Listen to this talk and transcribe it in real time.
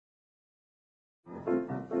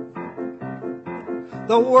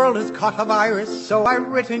The world has caught a virus, so I've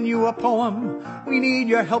written you a poem. We need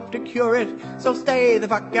your help to cure it, so stay the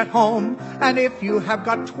fuck at home. And if you have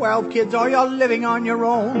got 12 kids or you're living on your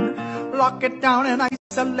own, lock it down and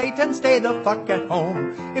isolate and stay the fuck at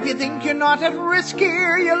home. If you think you're not at risk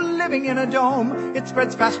here, you're living in a dome. It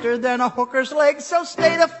spreads faster than a hooker's leg, so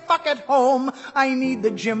stay the fuck at home. I need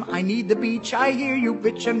the gym, I need the beach, I hear you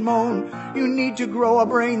bitch and moan. You need to grow a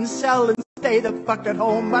brain cell and stay the fuck at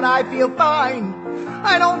home. But I feel fine,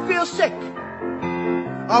 I don't feel sick.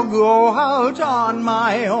 I'll go out on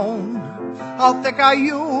my own. How thick are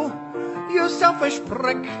you, you selfish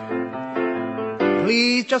prick?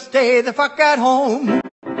 Please just stay the fuck at home.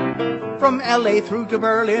 From LA through to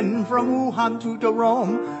Berlin, from Wuhan to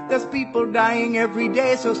Rome, there's people dying every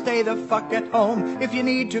day, so stay the fuck at home. If you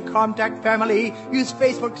need to contact family, use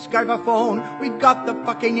Facebook, Skype or phone. We've got the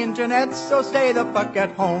fucking internet, so stay the fuck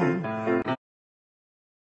at home.